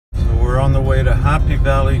on the way to Happy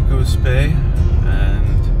Valley Goose Bay,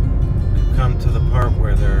 and we've come to the part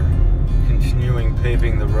where they're continuing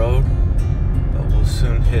paving the road, but we'll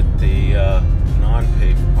soon hit the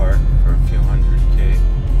non-paved part for a few hundred K.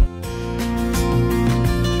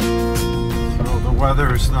 So the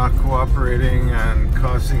weather is not cooperating and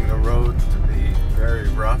causing the road to be very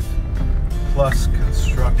rough, plus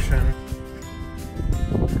construction.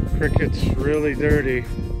 Cricket's really dirty.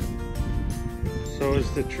 So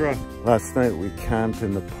is the truck. Last night we camped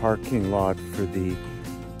in the parking lot for the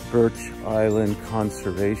Birch Island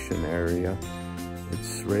Conservation Area.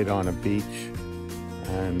 It's right on a beach,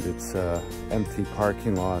 and it's an empty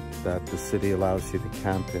parking lot that the city allows you to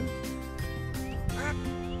camp in.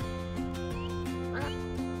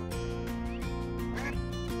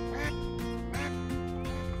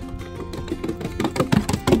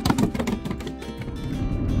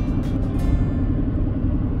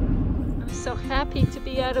 So happy to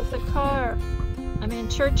be out of the car. I'm in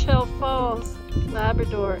Churchill Falls,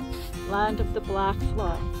 Labrador, land of the black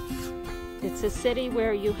fly. It's a city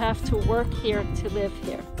where you have to work here to live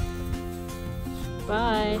here.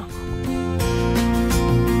 Bye.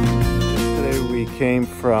 Yesterday we came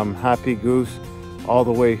from Happy Goose all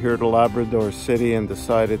the way here to Labrador City and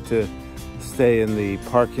decided to stay in the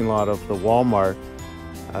parking lot of the Walmart.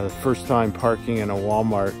 The first time parking in a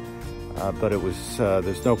Walmart. But it was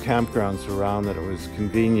there's no campgrounds around, that it was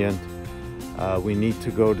convenient. We need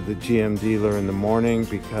to go to the GM dealer in the morning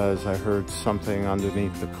because I heard something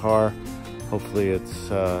underneath the car. Hopefully it's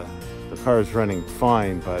the car is running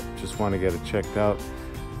fine, but just want to get it checked out,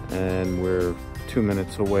 and we're 2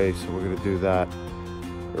 minutes away, so we're going to do that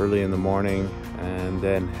early in the morning and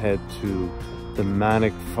then head to the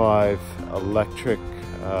Manic 5 electric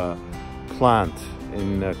plant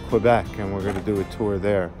in Quebec, and we're going to do a tour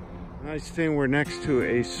there. Nice thing we're next to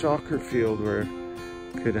a soccer field where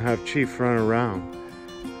we could have Chief run around.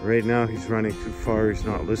 Right now he's running too far, he's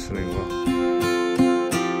not listening well.